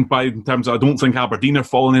that's what I mean by in terms of, I don't think Aberdeen are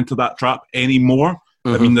falling into that trap anymore.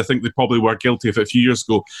 I mean, I think they probably were guilty of it a few years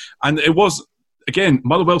ago. And it was, again,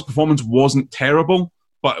 Motherwell's performance wasn't terrible,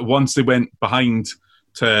 but once they went behind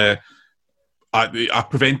to a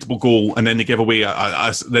preventable goal, and then they give away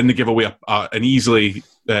an easy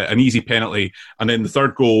penalty, and then the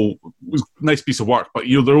third goal was a nice piece of work, but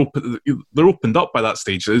they're opened up by that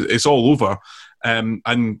stage. It's all over. And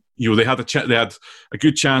they had a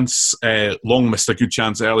good chance. Long missed a good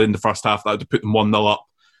chance early in the first half that would have put them 1-0 up.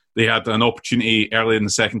 They had an opportunity early in the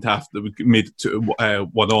second half that made it to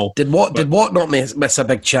 1-1. Did Watt not miss a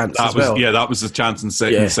big chance as well? Yeah, that was the chance in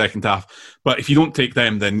the second half. But if you don't take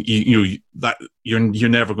them, then you're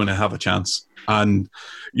never going to have a chance. And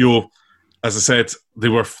as I said, they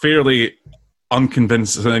were fairly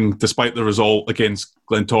unconvincing despite the result against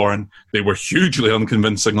Glentoran. They were hugely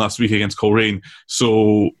unconvincing last week against Coleraine.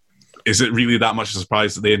 So, is it really that much of a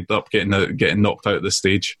surprise that they ended up getting knocked out at this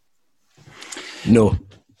stage? No.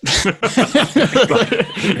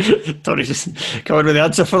 Tony just coming with the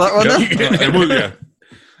answer for that one. Yeah.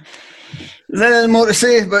 Is there anything more to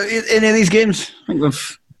say about any of these games? I think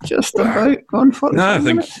we've just about gone for it. I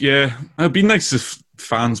think it'd be nice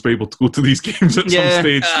fans be able to go to these games at some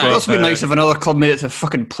stage. It must be nice if another club made it to a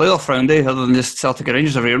fucking playoff round, other than just Celtic and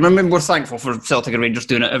Rangers every year. I mean, we're thankful for Celtic and Rangers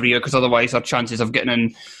doing it every year, because otherwise our chances of getting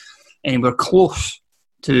in anywhere close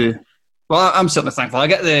to... Well, I'm certainly thankful. I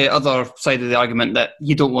get the other side of the argument that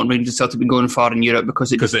you don't want Rangers Celtic to be going far in Europe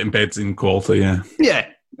because it embeds in quality, Yeah,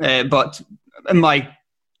 but in my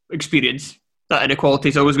experience, that inequality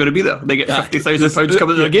is always going to be there. They get £50,000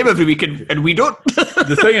 coming to their game every week, and we don't.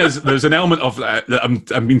 The thing is, there's an element of that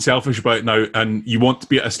I'm being selfish about now, and you want to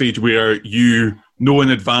be at a stage where you know in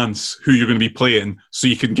advance who you're going to be playing, so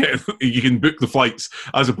you can book the flights,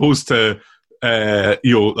 as opposed to like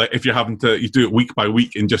if you're having to, you do it week by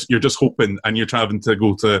week, and you're just hoping, and you're having to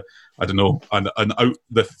go to, I don't know,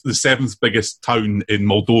 the seventh biggest town in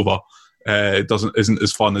Moldova. It isn't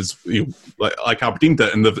as fun as like Aberdeen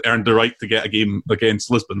did, and they've earned the right to get a game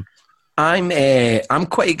against Lisbon. I'm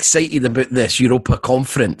quite excited about this Europa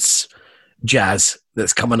Conference, Jazz,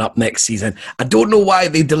 that's coming up next season. I don't know why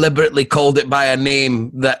they deliberately called it by a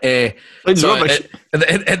name that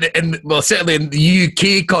well, certainly in the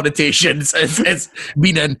UK connotations, it's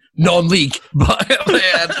been in non-league, but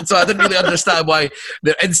so I didn't really understand why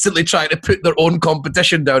they're instantly trying to put their own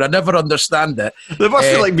competition down. I never understand it. They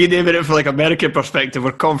must be naming it from like American perspective,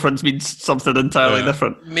 where conference means something entirely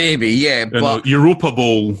different. Maybe, yeah, but Europa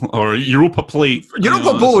Bowl or Europa Plate.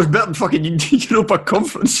 Europa Bowl is better than fucking Europa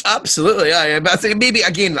Conference. Absolutely, yeah. But I think maybe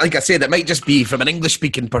again, like I said, it might just be from an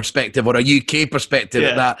English-speaking perspective or a UK perspective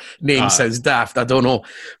that name sounds daft. I don't know,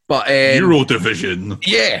 but Euro Division.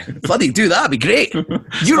 Yeah, bloody do that. That'd be great.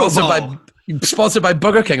 Sponsored by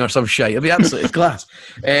Burger King or some shit. It'd be absolutely class.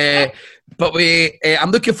 But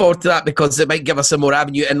I'm looking forward to that because it might give us a more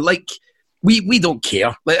avenue. And like, we don't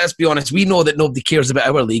care. Like, let's be honest. We know that nobody cares about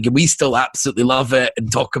our league, and we still absolutely love it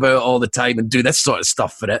and talk about it all the time and do this sort of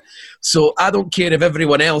stuff for it. So I don't care if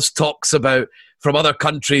everyone else talks about from other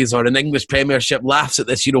countries or an English Premiership laughs at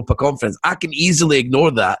this Europa Conference. I can easily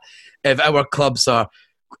ignore that if our clubs are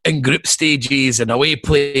in group stages and away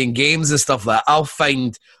playing games and stuff like that. I'll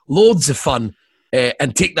find loads of fun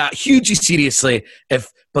and take that hugely seriously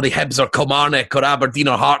if bloody Hibs or Kilmarnock or Aberdeen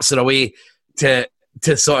or Hearts are away to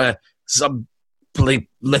sort of some bloody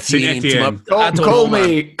Lithuanian team.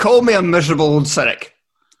 Call me a miserable old cynic.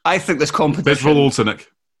 I think this competition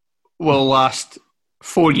will last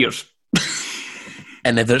 4 years.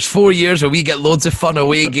 And if there's 4 years where we get loads of fun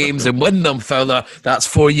away games and win them, Fowler, that's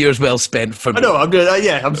 4 years well spent for me. I know. I'm good.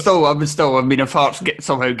 I'm still. I mean, if Hearts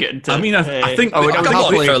somehow get into. I mean, I think. Come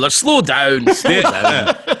on, Fowler, slow down.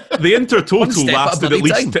 The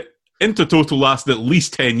Intertotal lasted at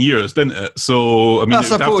least 10 years, didn't it? So I mean,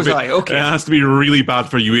 it has to be really bad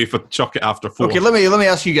for UEFA to chuck it after 4. Okay, let me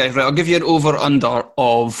ask you guys. Right, I'll give you an over/under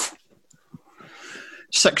of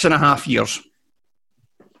 6.5 years.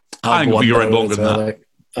 I'll go longer than that.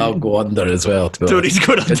 I'll go under as well. Tony's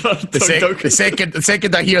going under. The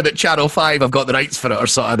second I hear that Channel 5 have got the rights for it or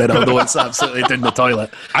something, then I'll know it's absolutely down the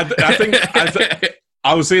toilet.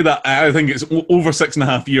 I would say that I think it's over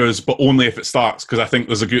 6.5 years, but only if it starts, because I think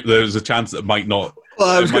there's a chance that it might not. Well,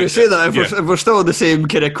 I was going to say that if we're still in the same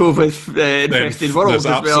kind of COVID infested world as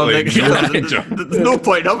well, there's no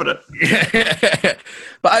point having it.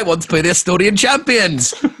 But I want to play the Estonian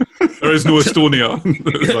champions. There is no Estonia.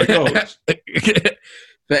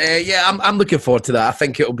 But I'm looking forward to that. I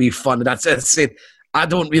think it'll be fun. And as I said, I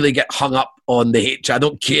don't really get hung up on the I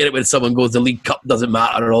don't care when someone goes, the League Cup doesn't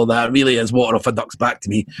matter or all that. It really is water off a duck's back to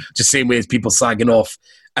me. Just the same way as people slagging off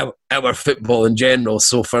our football in general.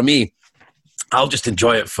 So for me, I'll just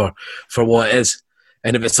enjoy it for what it is.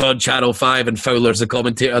 And if it's on Channel 5 and Fowler's the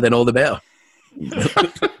commentator, then all the better.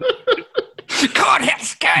 God,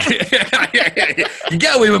 it's good. You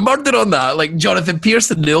get away with murder on that, like Jonathan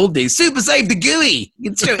Pearson in the old days. Super save the gooey.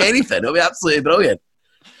 You can shout anything. It'll be absolutely brilliant.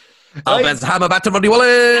 Albert Hammer back to Roddy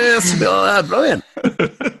Wallace. Brilliant.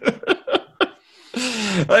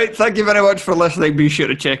 Right, thank you very much for listening. Be sure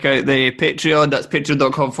to check out the Patreon. That's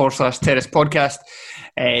patreon.com/Terrace Podcast.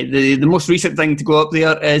 The most recent thing to go up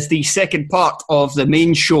there is the second part of the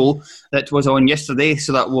main show that was on yesterday.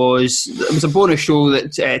 So it was a bonus show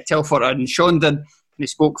that Telford and Sean did. They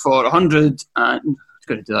spoke for 100 and I'm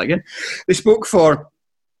going to do that again. They spoke for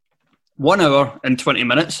 1 hour and 20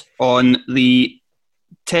 minutes on the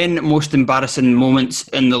 10 most embarrassing moments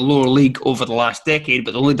in the lower league over the last decade,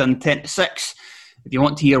 but they've only done 10 to 6. If you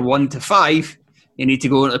want to hear 1 to 5, you need to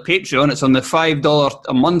go on to Patreon. It's on the $5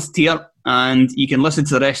 a month tier, and you can listen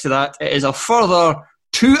to the rest of that. It is a further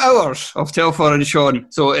 2 hours of Telfer and Sean.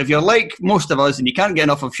 So if you're like most of us and you can't get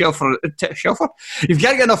enough of Shelfer? If you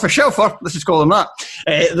can't get enough of Shelfer, let's just call him that,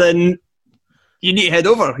 then You need to head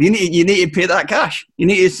over. You need to pay that cash. You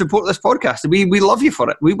need to support this podcast. We love you for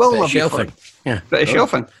it. We will love you for it. Yeah. Bit of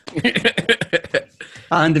shelving.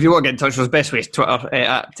 And if you want to get in touch with us, best way is Twitter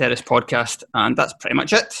at Terrace Podcast. And that's pretty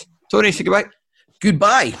much it. Tony, say goodbye.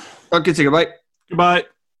 Goodbye. Duncan, say goodbye. Goodbye.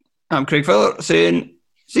 I'm Craig Fowler saying,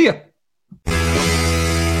 see ya.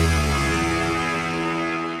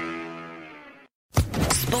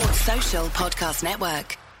 Sports Social Podcast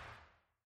Network.